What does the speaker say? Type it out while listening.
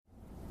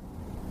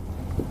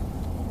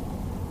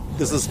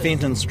This is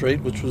Fenton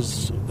Street, which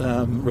was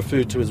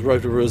referred to as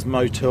Rotorua's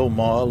Motel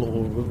Mile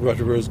or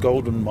Rotorua's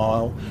Golden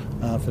Mile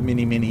for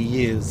many, many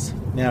years.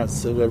 Now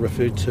it's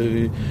referred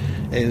to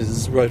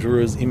as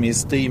Rotorua's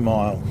MSD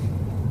Mile.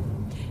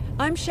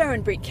 I'm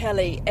Sharon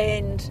Brett-Kelly,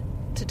 and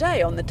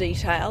today on The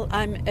Detail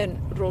I'm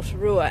in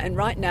Rotorua, and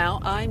right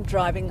now I'm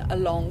driving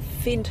along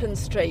Fenton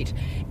Street,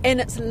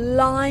 and it's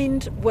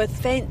lined with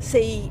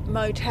fancy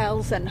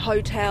motels and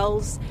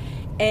hotels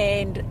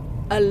and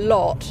a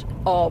lot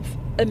of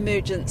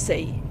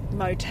emergency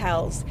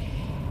motels.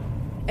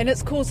 And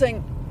it's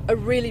causing a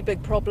really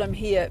big problem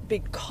here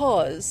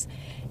because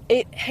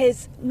it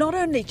has not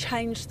only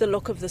changed the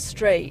look of the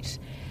street,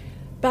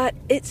 but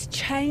it's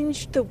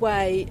changed the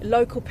way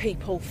local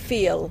people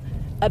feel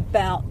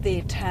about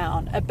their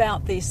town,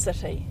 about their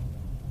city.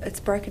 It's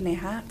broken their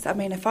hearts. I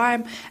mean, if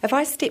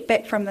I step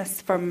back from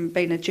this, from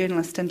being a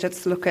journalist, and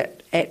just look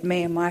at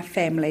me and my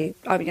family,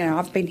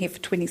 I've been here for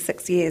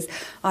 26 years.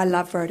 I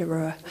love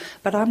Rotorua,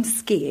 but I'm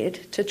scared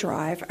to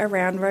drive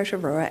around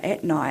Rotorua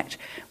at night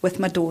with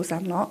my doors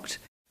unlocked.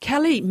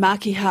 Kelly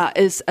Makiha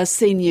is a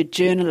senior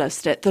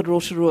journalist at the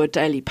Rotorua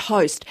Daily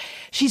Post.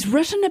 She's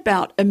written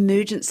about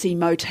emergency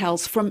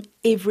motels from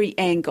every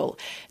angle.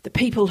 The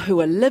people who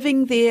are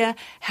living there,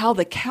 how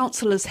the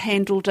council has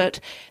handled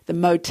it, the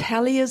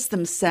moteliers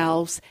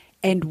themselves,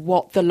 and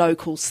what the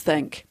locals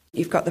think.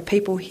 You've got the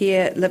people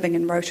here living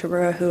in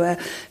Rotorua who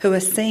are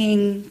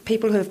seeing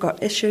people who have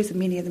got issues, and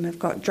many of them have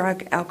got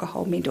drug,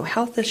 alcohol, mental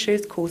health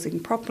issues causing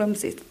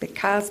problems. There's been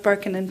cars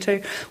broken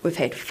into. We've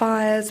had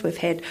fires. We've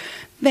had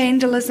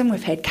vandalism.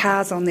 We've had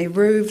cars on their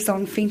roofs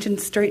on Fenton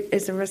Street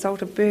as a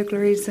result of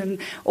burglaries and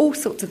all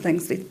sorts of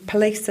things. The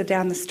police are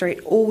down the street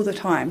all the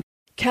time.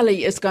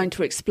 Kelly is going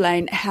to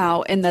explain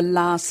how in the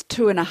last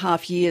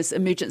 2.5 years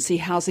emergency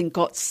housing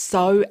got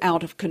so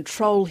out of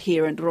control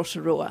here in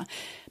Rotorua.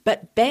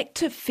 But back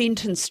to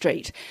Fenton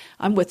Street,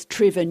 I'm with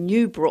Trevor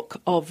Newbrook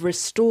of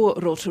Restore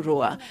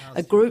Rotorua,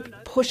 a group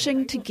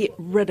pushing to get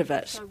rid of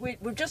it. So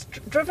we've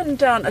just driven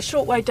down a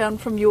short way down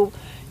from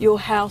your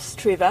house,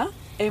 Trevor,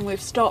 and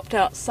we've stopped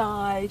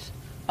outside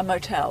a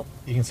motel.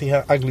 You can see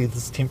how ugly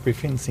this temporary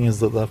fencing is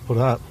that they've put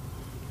up.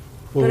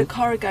 Well, but a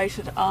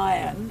corrugated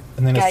iron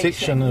and then gating. A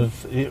section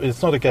of,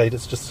 it's not a gate,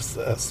 it's just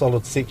a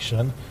solid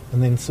section,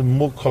 and then some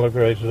more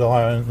corrugated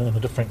iron in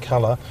a different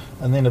colour,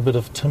 and then a bit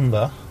of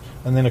timber.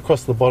 And then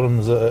across the bottom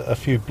there's a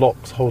few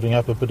blocks holding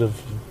up a bit of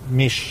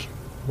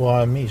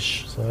wire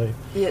mesh. So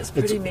yeah, it's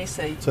pretty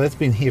messy. So that's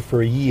been here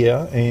for a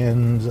year,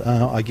 and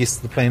I guess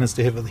the plan is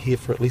to have it here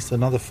for at least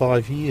another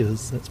 5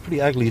 years. It's pretty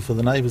ugly for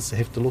the neighbours to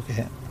have to look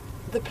at.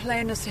 The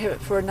plan is to have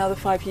it for another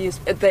 5 years.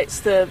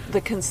 That's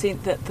the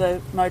consent that the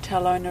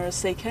motel owner is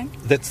seeking?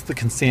 That's the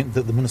consent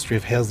that the Ministry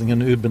of Housing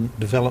and Urban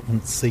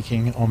Development is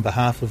seeking on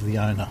behalf of the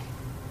owner.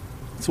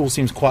 It all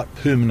seems quite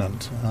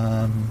permanent,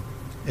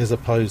 as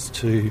opposed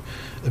to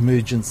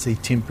emergency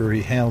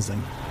temporary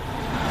housing.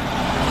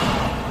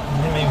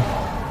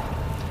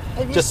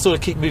 Just sort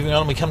of keep moving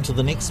on, and we come to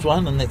the next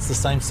one, and that's the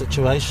same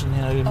situation,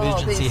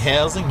 emergency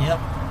housing, yep.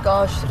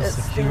 Gosh,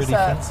 security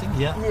fencing,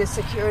 yeah. Yeah,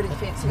 security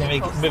fencing. And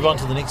then we move on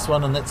to the next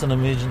one, and that's an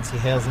emergency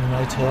housing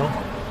motel.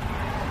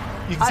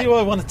 You can see why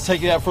I wanted to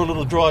take you out for a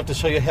little drive to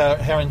show you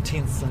how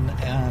intense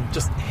and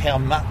just how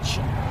much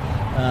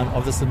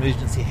of this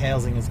emergency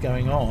housing is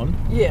going on.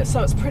 Yeah,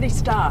 so it's pretty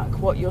stark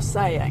what you're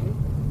saying.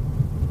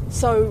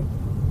 So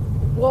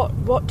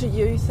what do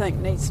you think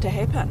needs to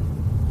happen?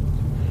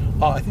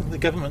 I think the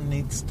government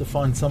needs to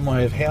find some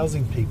way of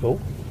housing people.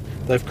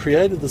 They've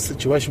created the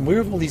situation. Where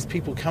have all these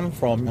people come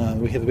from?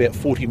 We have about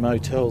 40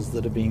 motels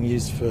that are being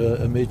used for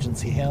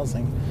emergency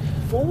housing.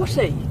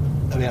 40?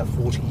 About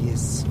 40,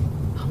 yes.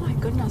 Oh my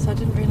goodness, I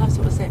didn't realise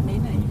it was that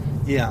many.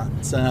 Yeah,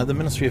 so the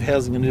Ministry of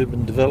Housing and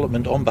Urban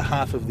Development, on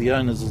behalf of the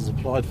owners, has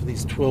applied for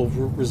these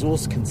 12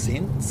 resource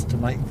consents to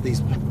make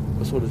these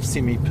sort of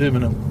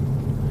semi-permanent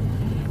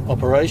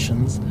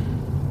operations.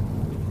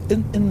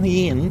 In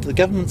the end, the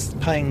government's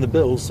paying the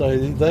bill, so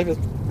they're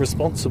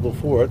responsible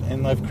for it,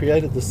 and they've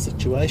created this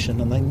situation,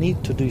 and they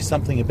need to do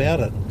something about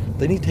it.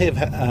 They need to have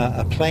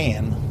a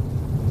plan.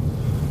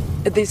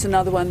 There's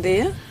another one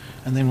there.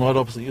 And then right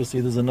opposite, you'll see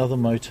there's another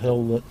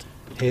motel that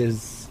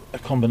has a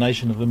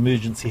combination of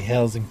emergency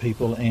housing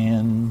people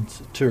and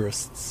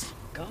tourists.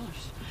 Gosh.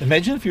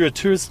 Imagine if you're a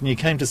tourist and you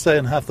came to stay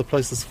and half the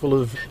place is full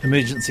of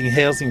emergency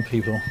housing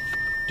people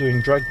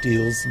doing drug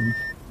deals and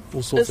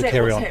all sorts of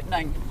carry on. Is that what's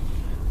happening?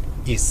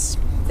 Yes.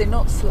 They're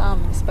not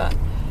slums, but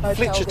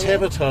Fletcher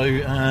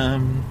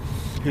Tabato,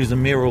 who's a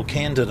mayoral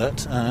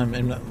candidate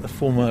and a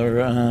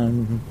former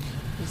New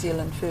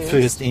Zealand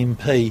First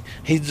MP,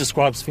 he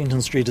describes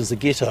Fenton Street as a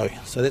ghetto,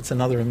 so that's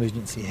another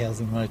emergency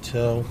housing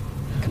motel.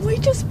 Can we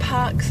just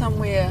park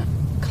somewhere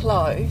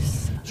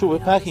close? Sure, we're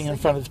parking in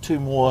front of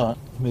 2 more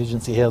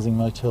emergency housing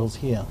motels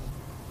here.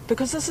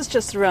 Because this is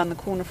just around the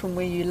corner from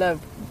where you live.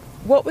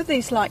 What were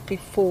these like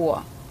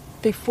before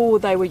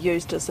they were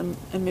used as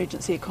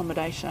emergency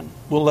accommodation?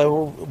 Well,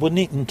 they were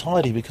neat and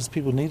tidy because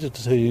people needed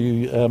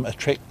to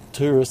attract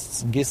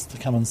tourists and guests to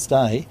come and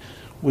stay.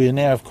 where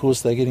now, of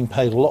course, they're getting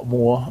paid a lot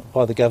more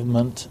by the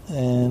government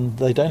and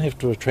they don't have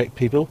to attract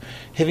people.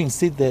 Having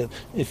said that,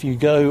 if you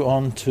go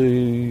on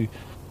to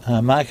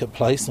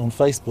Marketplace on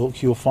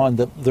Facebook, you'll find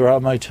that there are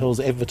motels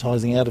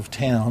advertising out of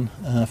town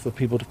for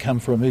people to come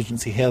for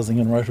emergency housing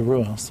in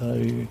Rotorua.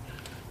 So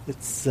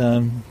it's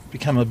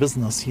become a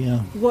business here.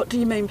 What do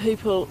you mean,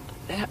 people?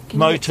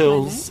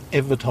 Motels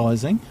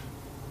advertising.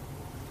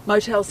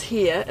 Motels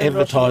here in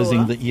advertising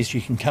Rotorua. that yes,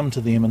 you can come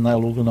to them and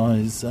they'll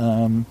organise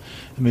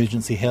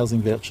emergency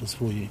housing vouchers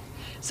for you.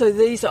 So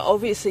these are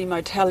obviously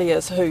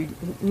moteliers who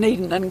need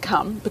an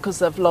income because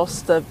they've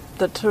lost the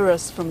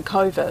tourists from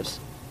COVID.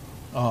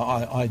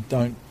 I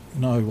don't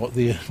know what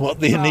their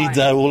Right. needs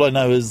are. All I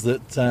know is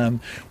that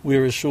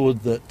we're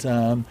assured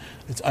that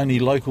it's only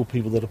local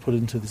people that are put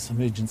into this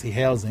emergency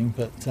housing,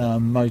 but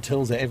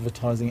motels are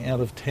advertising out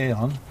of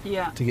town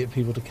to get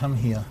people to come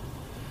here.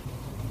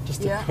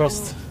 Just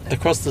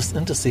across this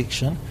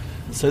intersection.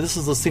 So this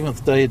is the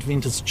Seventh-day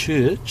Adventist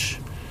Church,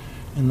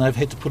 and they've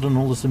had to put in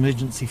all this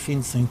emergency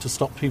fencing to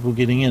stop people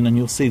getting in, and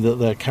you'll see that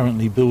they're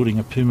currently building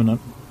a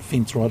permanent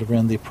fence right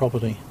around their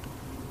property.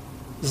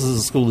 This is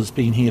a school that's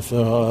been here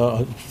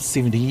for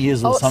 70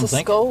 years or something. It's a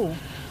school.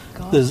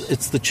 Gosh.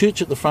 It's the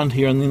church at the front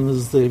here, and then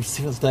there's the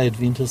Seventh-day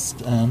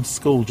Adventist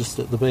school just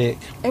at the back.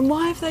 And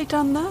why have they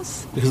done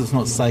this? Because it's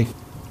not safe.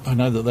 I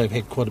know that they've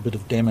had quite a bit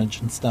of damage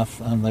and stuff,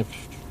 and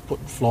they've put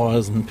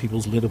flyers in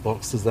people's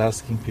letterboxes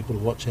asking people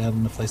to watch out,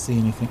 and if they see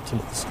anything to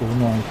let the school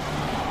know.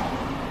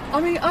 I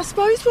mean, I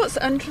suppose what's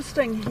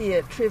interesting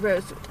here, Trevor,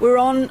 is we're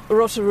on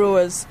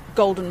Rotorua's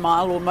Golden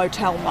Mile or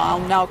Motel Mile,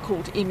 now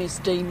called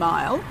MSD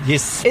Mile.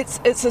 Yes.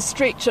 It's a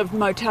stretch of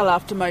motel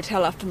after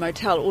motel after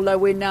motel, although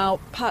we're now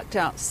parked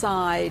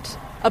outside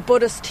a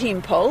Buddhist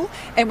temple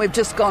and we've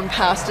just gone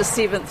past a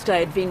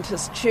Seventh-day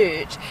Adventist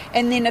church.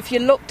 And then if you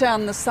look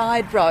down the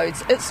side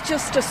roads, it's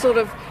just a sort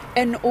of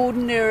an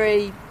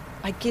ordinary,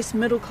 I guess,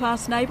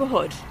 middle-class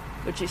neighbourhood,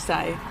 would you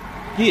say?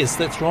 Yes,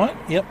 that's right.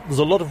 Yep, there's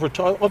a lot of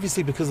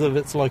obviously because of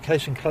its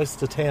location close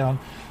to town,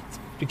 it's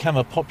become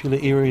a popular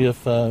area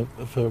for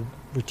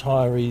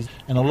retirees,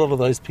 and a lot of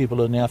those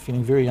people are now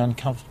feeling very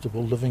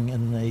uncomfortable living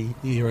in the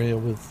area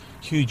with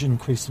huge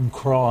increase in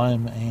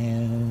crime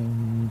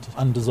and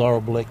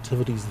undesirable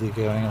activities that are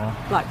going on.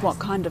 Like what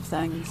kind of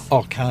things?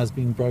 Cars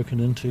being broken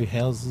into,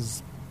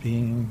 houses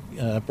being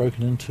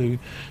broken into,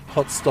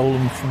 pots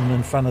stolen from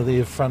in front of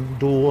their front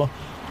door,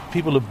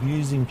 people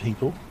abusing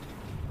people.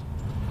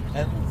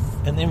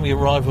 And then we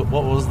arrive at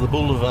what was the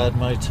Boulevard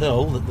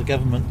Motel that the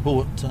government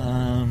bought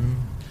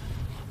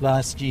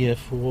last year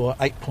for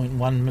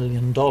 $8.1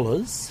 million,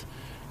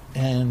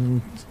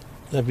 and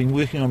they've been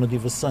working on it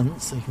ever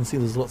since. So you can see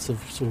there's lots of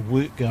sort of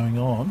work going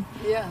on.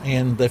 Yeah.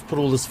 And they've put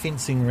all this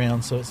fencing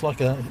around, so it's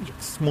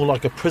more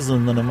like a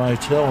prison than a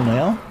motel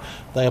now.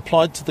 They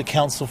applied to the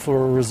council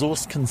for a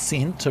resource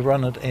consent to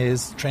run it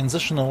as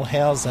transitional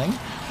housing.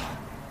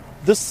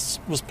 This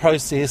was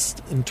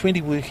processed in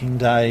 20 working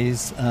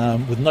days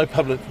with no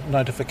public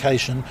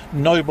notification.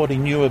 Nobody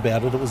knew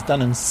about it. It was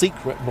done in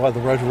secret by the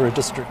Rotorua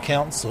District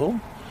Council.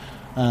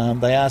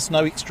 They asked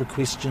no extra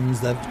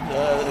questions. They've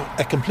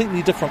a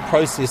completely different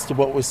process to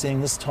what we're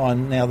seeing this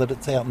time now that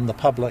it's out in the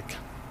public.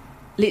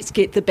 Let's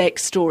get the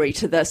backstory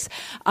to this.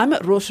 I'm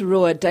at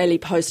Rotorua Daily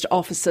Post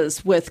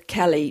offices with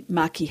Kelly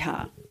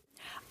Makiha.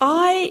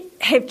 I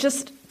have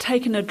just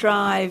taken a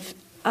drive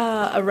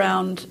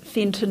around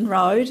Fenton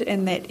Road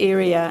in that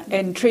area,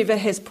 and Trevor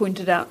has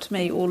pointed out to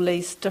me all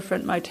these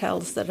different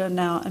motels that are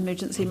now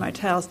emergency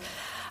motels.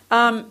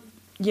 I'm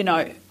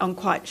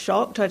quite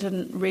shocked. I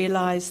didn't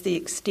realise the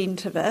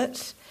extent of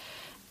it.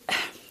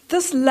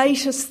 This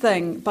latest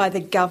thing by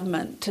the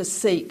government to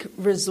seek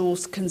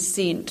resource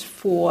consent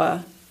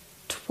for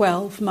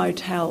 12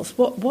 motels,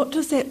 what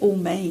does that all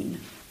mean?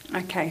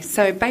 Okay,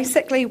 so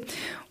basically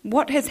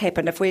what has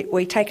happened, if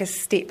we take a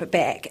step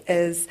back,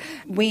 is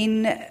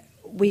when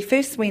we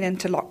first went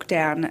into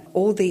lockdown,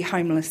 all the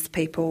homeless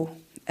people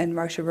in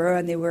Rotorua,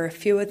 and there were a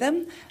few of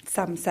them,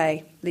 some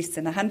say less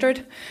than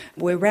 100,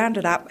 were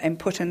rounded up and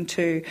put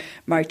into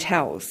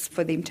motels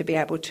for them to be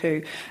able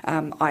to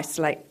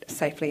isolate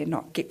safely and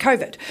not get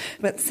COVID.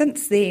 But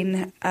since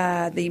then,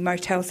 the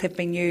motels have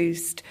been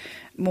used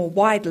more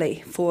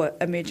widely for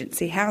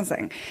emergency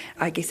housing.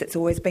 I guess it's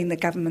always been the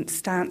government's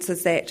stance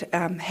is that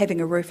having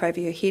a roof over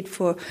your head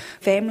for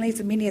families,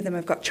 and many of them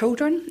have got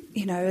children,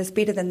 is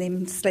better than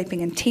them sleeping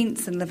in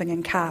tents and living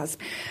in cars.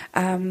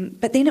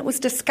 But then it was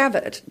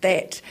discovered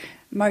that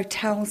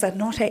motels are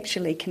not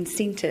actually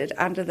consented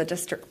under the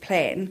district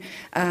plan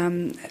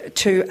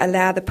to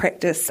allow the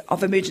practice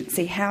of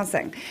emergency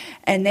housing,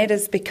 and that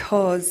is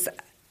because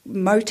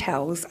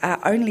motels are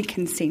only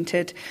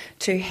consented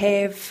to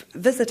have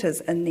visitors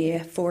in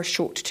there for a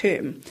short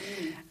term.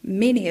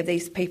 Many of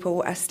these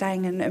people are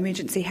staying in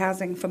emergency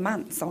housing for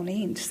months on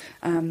end.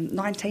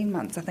 19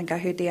 months, I think I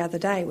heard the other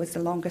day, was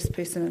the longest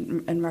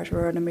person in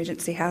Rotorua in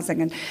emergency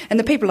housing. And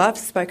the people I've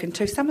spoken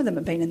to, some of them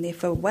have been in there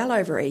for well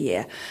over a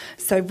year.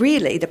 So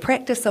really, the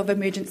practice of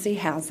emergency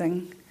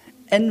housing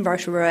in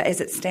Rotorua as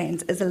it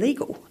stands is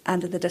illegal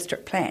under the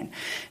district plan.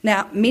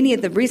 Now, many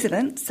of the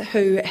residents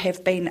who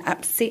have been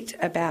upset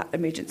about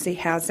emergency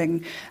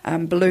housing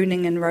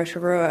ballooning in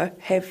Rotorua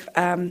have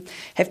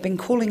been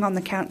calling on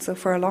the council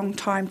for a long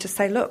time to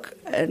say, look,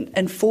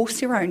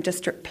 enforce your own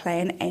district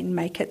plan and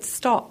make it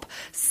stop.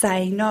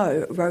 Say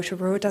no,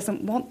 Rotorua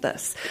doesn't want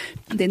this.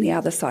 And then the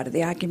other side of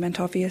the argument,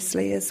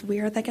 obviously, is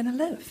where are they going to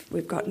live?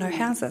 We've got no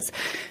houses.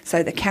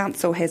 So the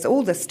council has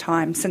all this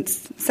time,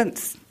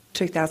 since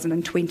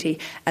 2020,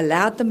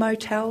 allowed the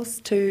motels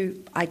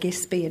to, I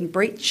guess, be in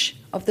breach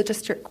of the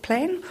district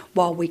plan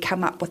while we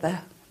come up with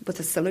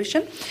a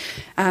solution,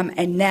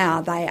 and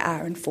now they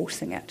are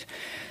enforcing it.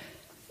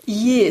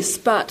 Yes,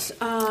 but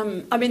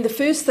the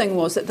first thing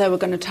was that they were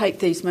going to take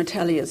these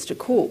moteliers to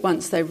court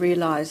once they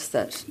realised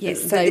that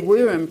they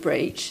were in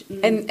breach,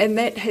 and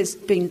that has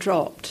been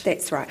dropped.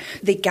 That's right.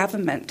 The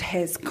government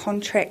has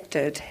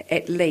contracted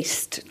at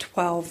least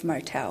 12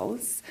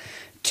 motels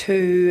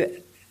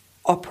to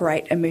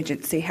operate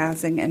emergency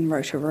housing in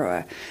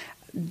Rotorua.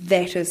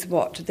 That is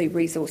what the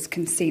resource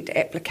consent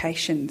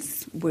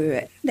applications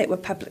were that were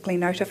publicly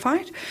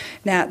notified.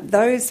 Now,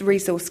 those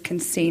resource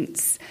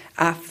consents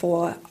are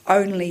for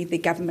only the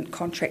government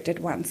contracted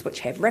ones,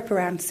 which have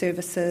wraparound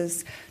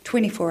services,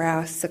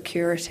 24-hour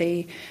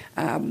security,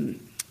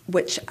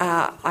 which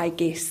are, I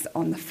guess,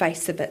 on the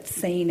face of it,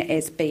 seen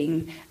as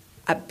being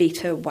a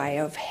better way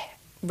of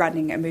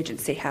running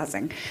emergency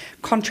housing.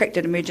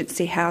 Contracted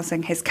emergency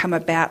housing has come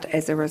about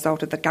as a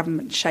result of the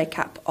government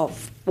shake-up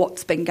of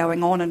what's been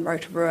going on in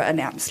Rotorua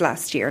announced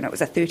last year, and it was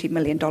a $30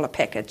 million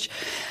package.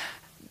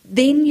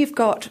 Then you've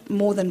got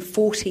more than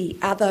 40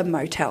 other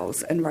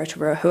motels in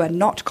Rotorua who are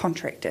not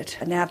contracted.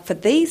 Now, for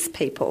these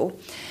people,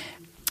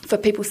 for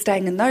people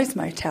staying in those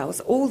motels,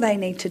 all they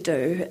need to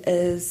do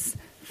is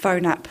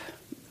phone up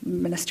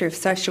Ministry of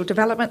Social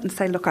Development and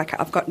say, look,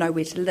 I've got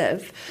nowhere to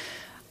live.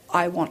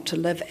 I want to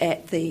live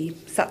at the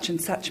such and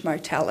such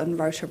motel in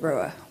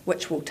Rotorua,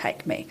 which will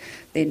take me.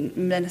 Then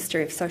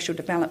Ministry of Social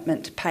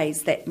Development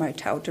pays that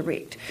motel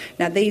direct.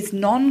 Now, these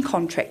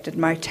non-contracted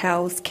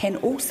motels can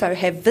also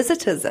have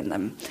visitors in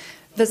them,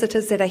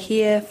 visitors that are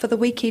here for the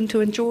weekend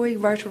to enjoy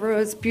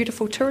Rotorua's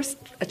beautiful tourist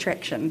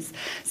attractions.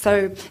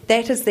 So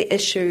that is the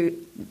issue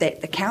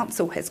that the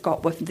council has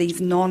got with these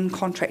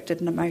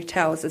non-contracted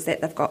motels, is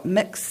that they've got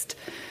mixed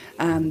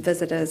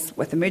visitors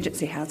with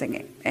emergency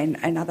housing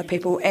and other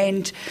people.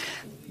 And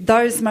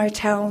those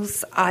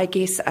motels, I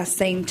guess, are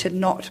seen to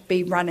not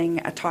be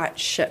running a tight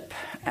ship,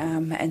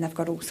 and they've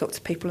got all sorts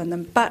of people in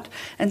them. But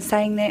in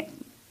saying that,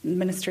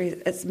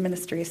 it's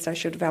Ministry of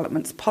Social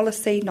Development's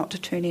policy not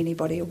to turn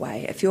anybody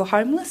away. If you're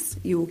homeless,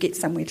 you will get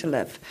somewhere to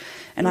live.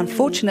 And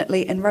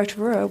unfortunately, in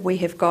Rotorua, we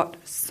have got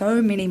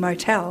so many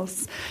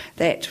motels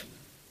that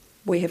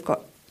we have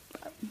got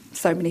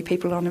so many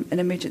people in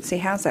emergency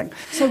housing.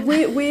 So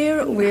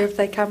where have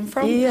they come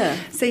from? Yeah.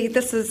 See,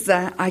 this is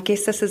I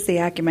guess this is the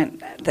argument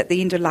that at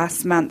the end of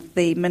last month,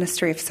 the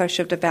Ministry of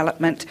Social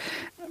Development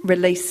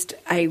released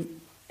a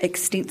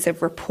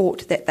extensive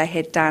report that they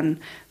had done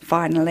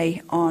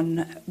finally on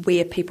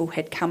where people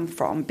had come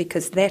from,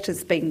 because that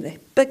has been the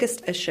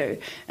biggest issue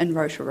in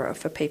Rotorua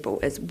for people,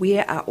 is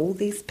where are all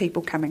these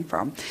people coming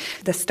from.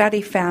 The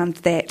study found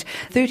that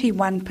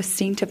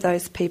 31% of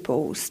those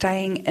people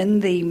staying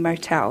in the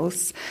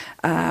motels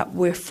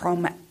were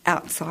from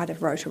outside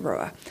of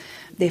Rotorua.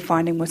 Their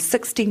finding was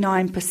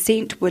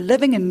 69% were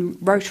living in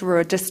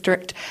Rotorua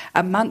district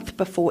a month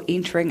before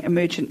entering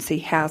emergency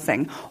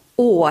housing,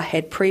 or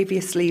had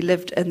previously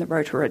lived in the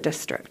Rotorua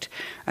district.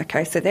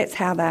 Okay, so that's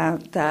how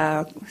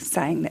they're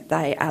saying that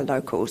they are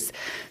locals.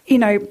 You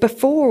know,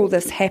 before all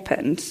this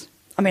happened,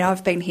 I mean,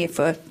 I've been here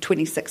for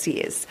 26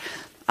 years.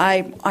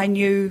 I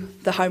knew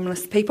the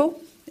homeless people.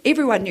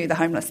 Everyone knew the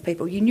homeless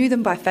people. You knew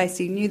them by face,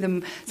 you knew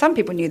them, some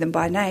people knew them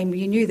by name,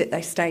 you knew that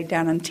they stayed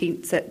down in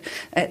tents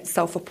at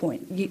Sulphur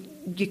Point.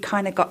 You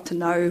kind of got to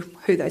know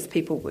who those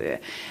people were.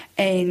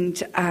 And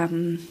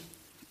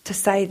to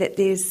say that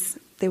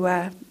there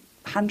were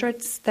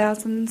hundreds,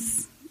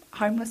 thousands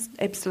homeless,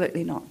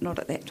 absolutely not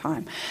at that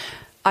time.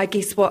 I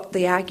guess what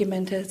the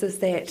argument is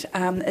that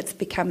it's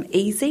become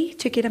easy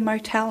to get a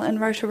motel in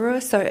Rotorua.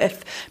 So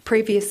if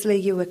previously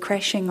you were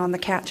crashing on the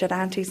couch at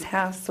Auntie's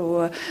house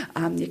or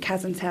your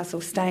cousin's house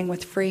or staying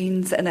with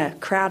friends in a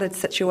crowded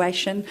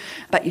situation,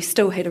 but you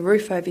still had a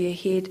roof over your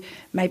head,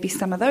 maybe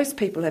some of those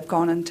people have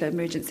gone into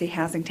emergency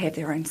housing to have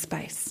their own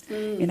space.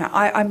 You know,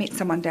 I met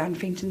someone down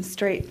Fenton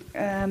Street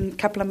a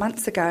couple of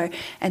months ago,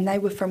 and they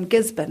were from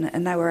Gisborne,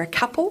 and they were a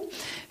couple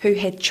who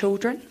had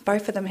children.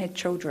 Both of them had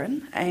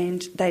children,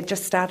 and they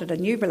just started a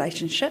new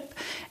relationship,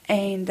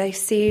 and they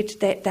said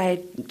that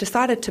they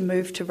decided to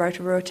move to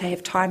Rotorua to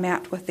have time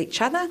out with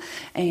each other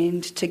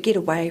and to get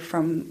away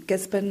from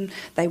Gisborne.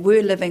 They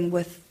were living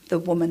with the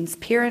woman's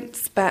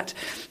parents, but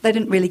they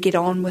didn't really get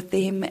on with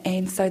them,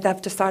 and so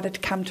they've decided to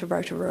come to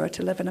Rotorua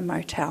to live in a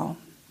motel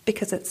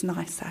because it's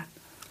nicer.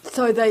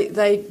 So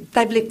they've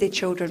left their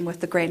children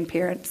with the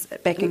grandparents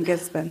back in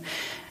Gisborne.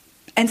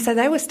 And so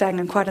they were staying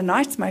in quite a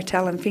nice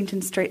motel in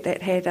Fenton Street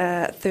that had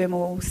a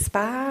thermal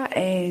spa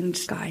and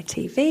Sky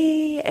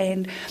TV,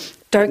 and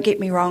Don't get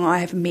me wrong, I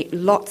have met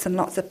lots and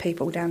lots of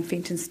people down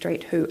Fenton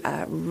Street who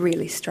are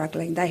really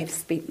struggling. They have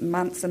spent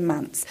months and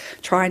months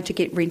trying to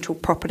get rental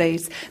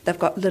properties. They've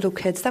got little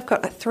kids. They've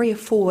got 3 or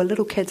 4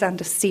 little kids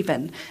under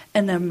 7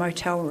 in a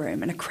motel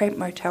room, in a cramped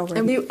motel room.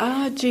 And there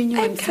are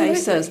genuine Absolutely.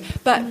 cases.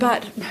 But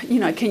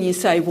can you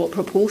say what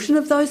proportion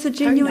of those are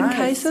genuine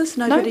cases?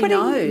 Nobody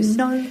knows.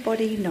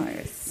 Nobody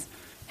knows.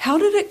 How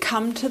did it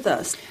come to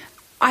this?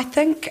 I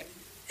think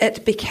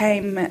it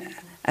became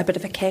a bit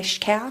of a cash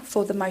cow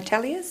for the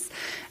moteliers.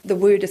 The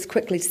word is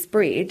quickly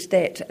spread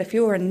that if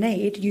you're in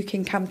need, you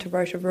can come to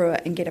Rotorua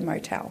and get a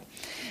motel.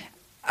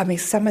 I mean,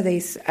 some of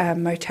these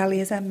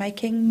moteliers are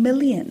making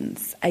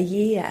millions a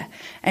year,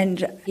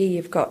 and here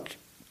you've got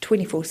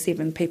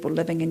 24/7 people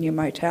living in your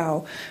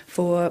motel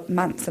for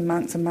months and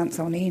months and months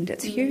on end.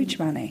 It's huge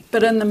money.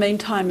 But in the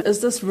meantime, is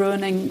this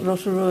ruining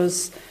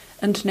Rotorua's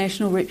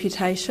international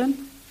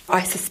reputation?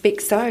 I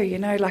suspect so,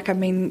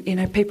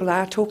 people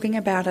are talking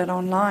about it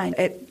online.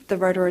 At the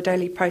Rotorua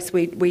Daily Post,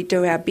 we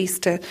do our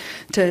best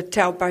to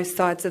tell both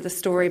sides of the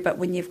story, but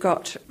when you've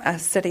got a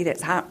city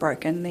that's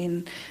heartbroken,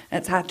 then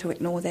it's hard to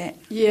ignore that.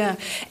 Yeah,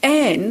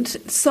 and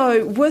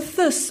so with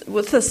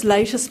this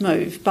latest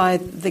move by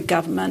the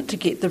government to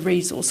get the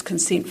resource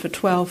consent for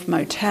 12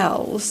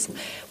 motels,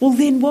 well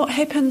then what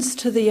happens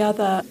to the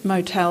other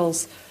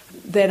motels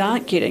that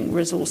aren't getting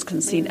resource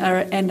consent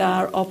and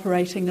are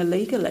operating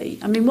illegally?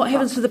 I mean, what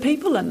happens to the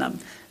people in them?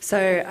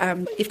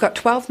 So you've got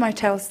 12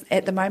 motels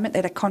at the moment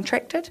that are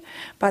contracted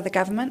by the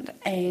government,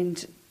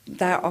 and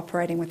they're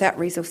operating without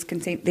resource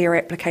consent. Their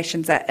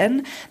applications are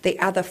in. The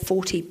other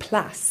 40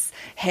 plus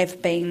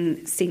have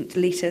been sent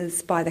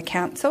letters by the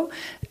council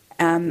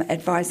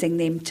advising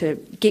them to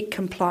get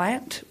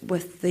compliant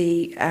with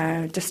the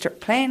district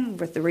plan,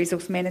 with the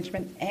Resource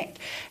Management Act.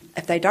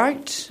 If they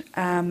don't,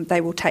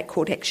 they will take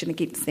court action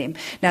against them.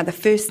 Now, the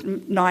first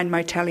 9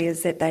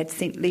 moteliers that they'd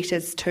sent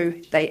letters to,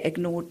 they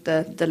ignored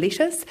the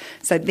letters.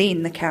 So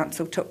then the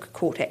council took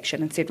court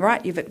action and said,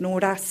 right, you've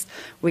ignored us,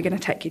 we're going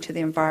to take you to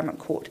the Environment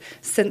Court.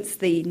 Since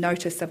the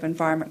notice of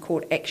Environment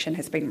Court action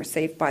has been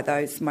received by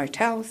those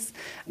motels,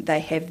 they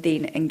have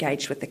then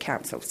engaged with the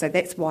council. So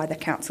that's why the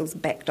council's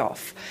backed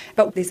off.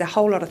 But there's a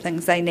whole lot of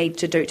things they need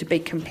to do to be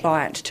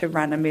compliant to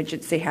run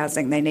emergency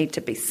housing. They need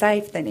to be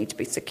safe, they need to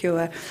be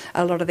secure.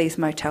 A lot of these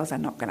motels are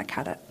not going to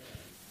cut it.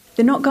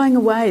 They're not going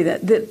away.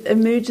 That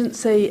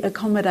emergency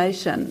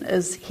accommodation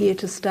is here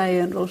to stay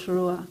in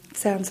Rotorua.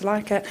 Sounds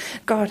like it.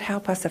 God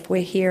help us if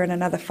we're here in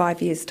another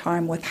 5 years'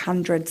 time with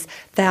hundreds,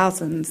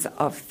 thousands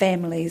of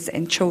families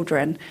and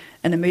children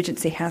in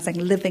emergency housing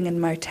living in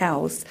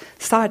motels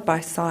side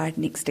by side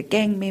next to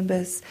gang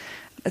members.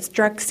 It's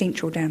drug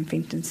central down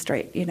Fenton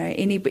Street.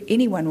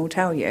 Anyone will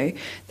tell you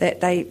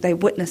that they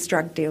witness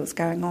drug deals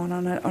going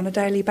on a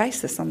daily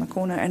basis on the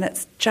corner, and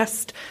it's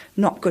just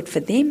not good for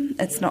them.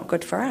 It's not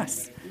good for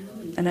us,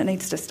 and it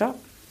needs to stop.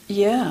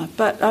 Yeah,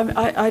 but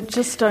I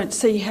just don't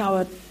see how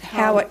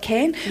it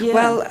can. Yeah.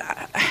 Well,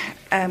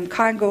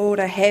 Kāinga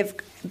Ora have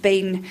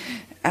been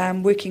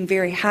working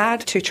very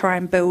hard to try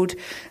and build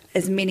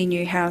as many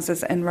new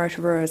houses in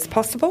Rotorua as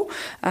possible,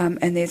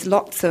 and there's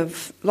lots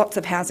of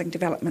housing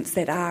developments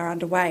that are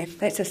underway.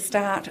 That's a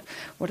start.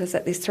 What is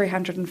it? There's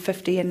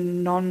 350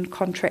 in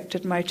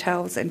non-contracted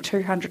motels and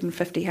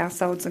 250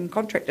 households in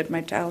contracted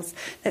motels.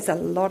 That's a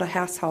lot of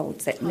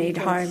households that need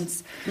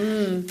homes.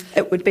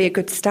 It would be a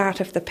good start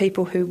if the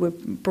people who were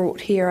brought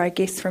here, I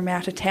guess, from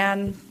out of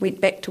town went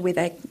back to where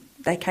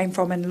they came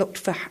from and looked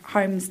for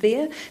homes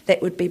there.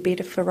 That would be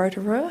better for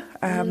Rotorua.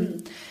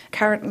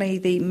 Currently,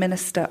 the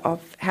Minister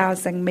of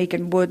Housing,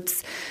 Megan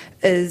Woods,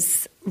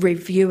 is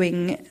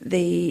reviewing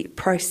the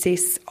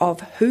process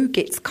of who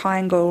gets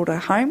Kāinga Ora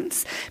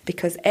homes,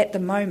 because at the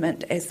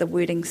moment, as the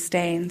wording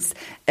stands,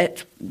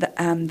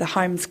 the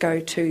homes go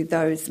to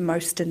those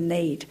most in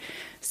need.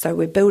 So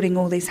we're building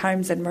all these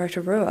homes in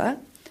Rotorua.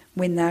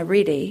 When they're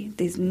ready,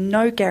 there's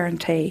no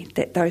guarantee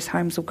that those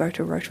homes will go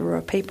to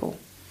Rotorua people.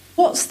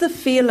 What's the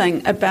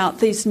feeling about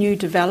these new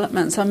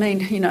developments? I mean,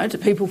 do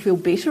people feel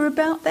better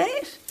about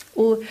that?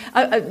 Or,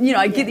 I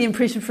get the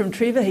impression from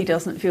Trevor he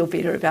doesn't feel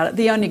better about it.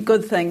 The only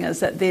good thing is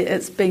that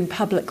it's been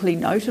publicly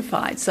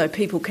notified so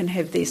people can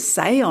have their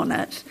say on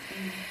it.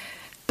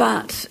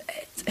 But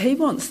he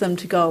wants them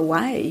to go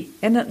away.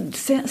 And it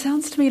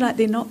sounds to me like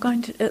they're not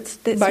going to... That's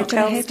not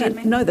going to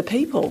happen. No, the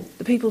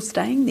people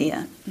staying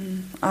there.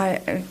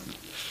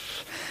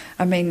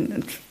 I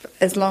mean,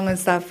 as long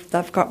as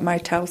they've got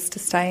motels to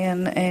stay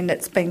in and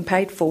it's being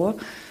paid for,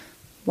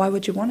 why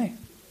would you want to?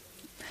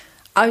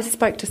 I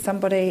spoke to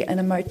somebody in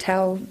a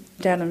motel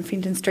down in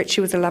Fenton Street.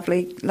 She was a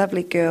lovely,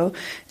 lovely girl.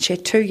 She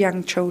had 2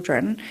 young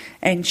children,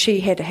 and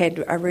she had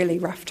had a really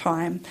rough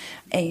time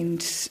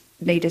and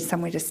needed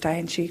somewhere to stay,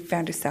 and she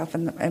found herself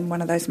in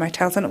one of those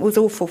motels, and it was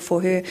awful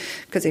for her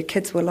because her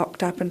kids were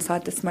locked up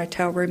inside this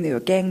motel room. There were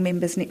gang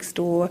members next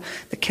door.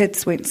 The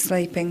kids weren't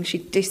sleeping. She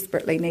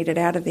desperately needed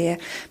out of there.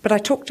 But I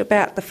talked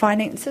about the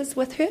finances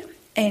with her,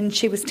 And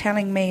she was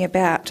telling me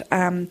about,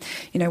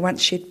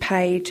 once she'd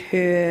paid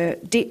her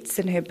debts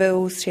and her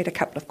bills, she had a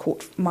couple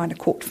of minor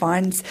court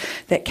fines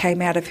that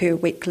came out of her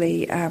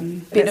weekly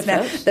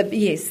benefit.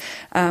 Yes,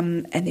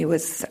 and there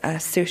was a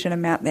certain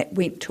amount that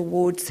went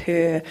towards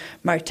her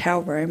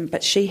motel room,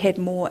 but she had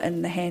more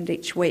in the hand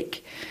each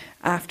week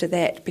after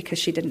that because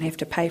she didn't have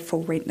to pay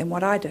full rent than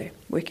what I do,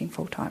 working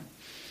full time.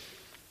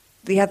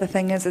 The other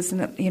thing is, isn't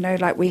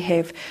it, we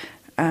have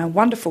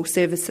wonderful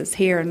services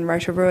here in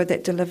Rotorua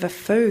that deliver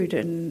food,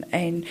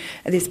 and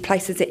there's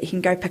places that you can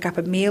go pick up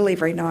a meal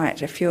every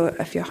night if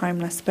you're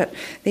homeless. But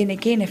then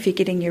again, if you're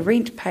getting your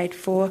rent paid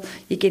for,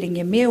 you're getting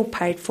your meal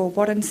paid for,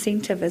 what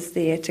incentive is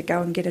there to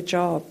go and get a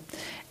job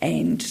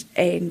and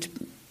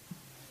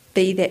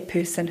be that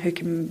person who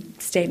can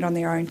stand on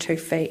their own 2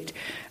 feet?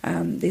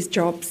 There's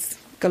jobs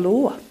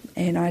galore,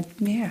 and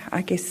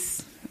I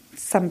guess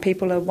some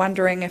people are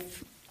wondering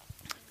if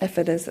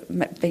it has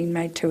been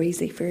made too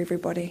easy for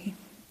everybody.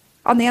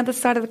 On the other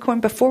side of the coin,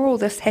 before all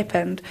this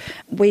happened,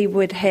 we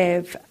would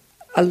have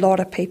a lot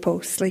of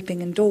people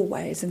sleeping in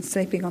doorways and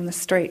sleeping on the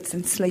streets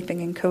and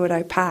sleeping in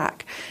Kuado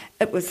Park.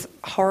 It was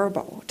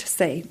horrible to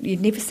see.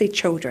 You'd never see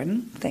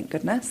children, thank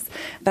goodness,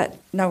 but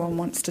no one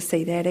wants to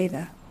see that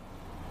either.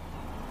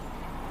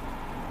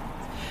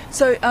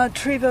 So,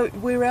 Trevor,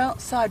 we're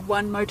outside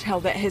one motel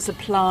that has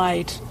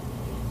applied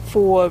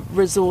for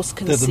resource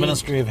consent. The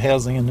Ministry of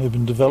Housing and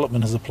Urban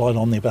Development has applied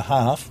on their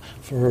behalf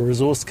for a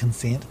resource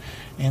consent,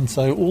 and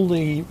so all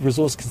the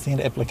resource consent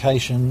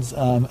applications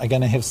are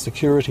going to have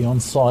security on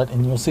site,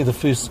 and you'll see the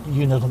first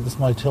unit of this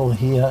motel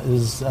here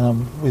is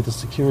where the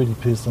security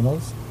person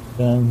is.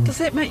 Does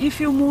that make you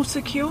feel more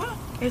secure?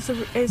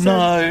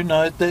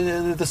 No.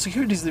 The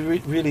security is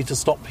really to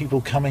stop people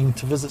coming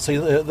to visit.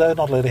 So they're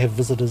not allowed to have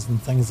visitors and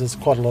things. There's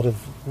quite a lot of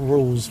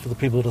rules for the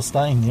people that are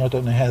staying there. I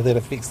don't know how that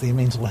affects their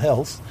mental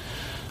health.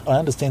 I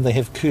understand they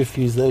have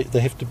curfews. They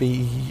have to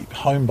be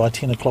home by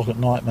 10 o'clock at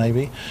night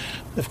maybe.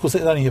 Of course,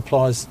 that only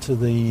applies to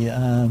the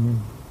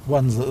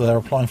ones that they're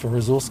applying for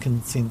resource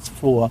consents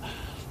for.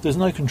 There's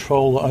no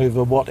control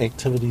over what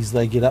activities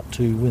they get up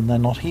to when they're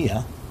not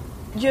here.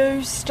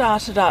 You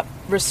started up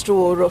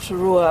Restore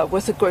Rotorua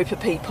with a group of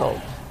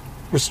people.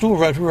 Restore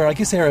Rotorua, I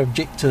guess our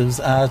objectives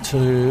are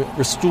to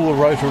restore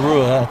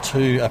Rotorua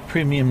to a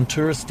premium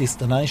tourist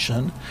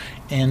destination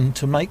and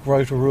to make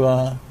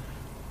Rotorua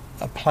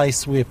a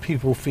place where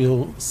people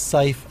feel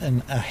safe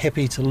and are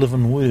happy to live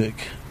and work.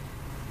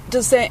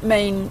 Does that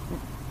mean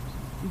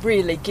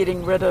really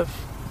getting rid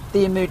of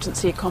the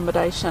emergency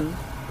accommodation?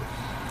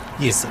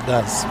 Yes, it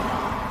does.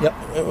 Yep.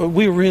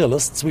 We're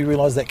realists. We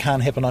realise that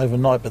can't happen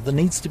overnight, but there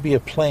needs to be a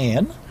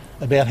plan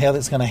about how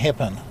that's going to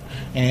happen.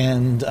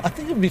 And I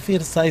think it would be fair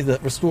to say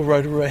that Restore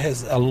Rotorua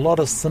has a lot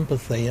of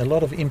sympathy, a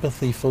lot of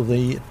empathy for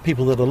the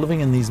people that are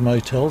living in these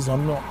motels.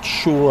 I'm not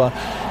sure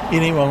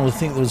anyone would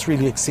think that it was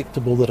really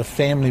acceptable that a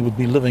family would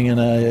be living in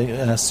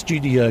a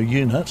studio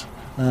unit,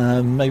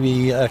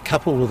 maybe a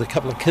couple with a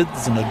couple of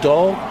kids and a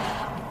dog,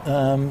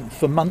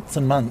 for months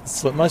and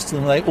months. But most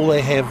of them, all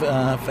they have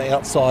for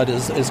outside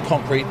is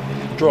concrete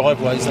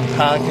driveways and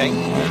parking.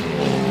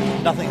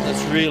 Nothing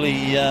that's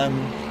really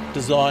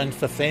designed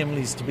for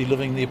families to be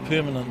living there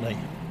permanently.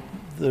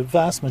 The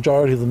vast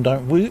majority of them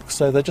don't work,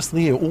 so they're just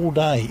there all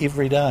day,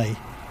 every day.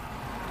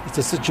 It's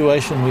a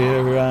situation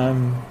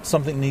where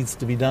something needs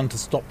to be done to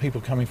stop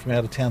people coming from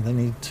out of town. They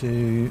need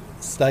to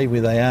stay where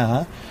they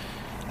are,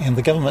 and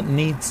the government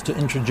needs to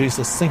introduce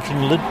a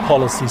sinking lid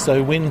policy,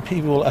 so when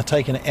people are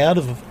taken out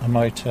of a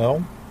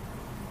motel,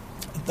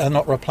 they're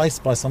not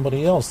replaced by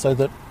somebody else, so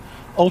that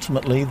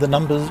ultimately the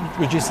numbers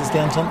reduces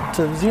down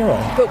to zero.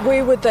 But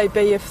where would they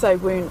be if they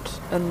weren't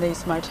in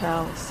these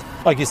motels?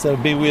 I guess they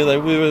would be where they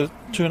were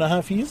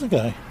 2.5 years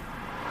ago.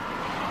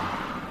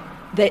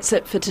 That's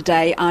it for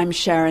today. I'm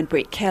Sharon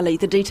Brett Kelly.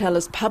 The Detail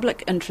is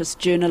public interest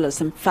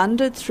journalism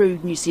funded through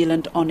New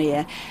Zealand On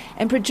Air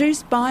and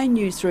produced by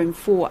Newsroom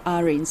for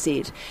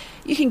RNZ.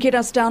 You can get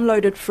us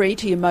downloaded free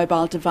to your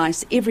mobile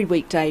device every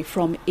weekday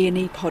from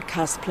any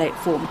podcast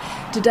platform.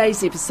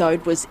 Today's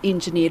episode was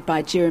engineered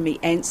by Jeremy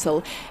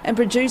Ansell and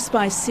produced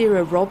by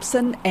Sarah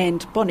Robson,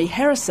 and Bonnie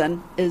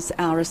Harrison is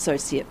our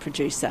associate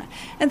producer.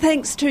 And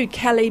thanks to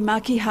Kelly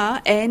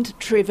Makiha and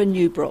Trevor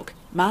Newbrook.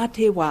 Mā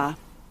te wā.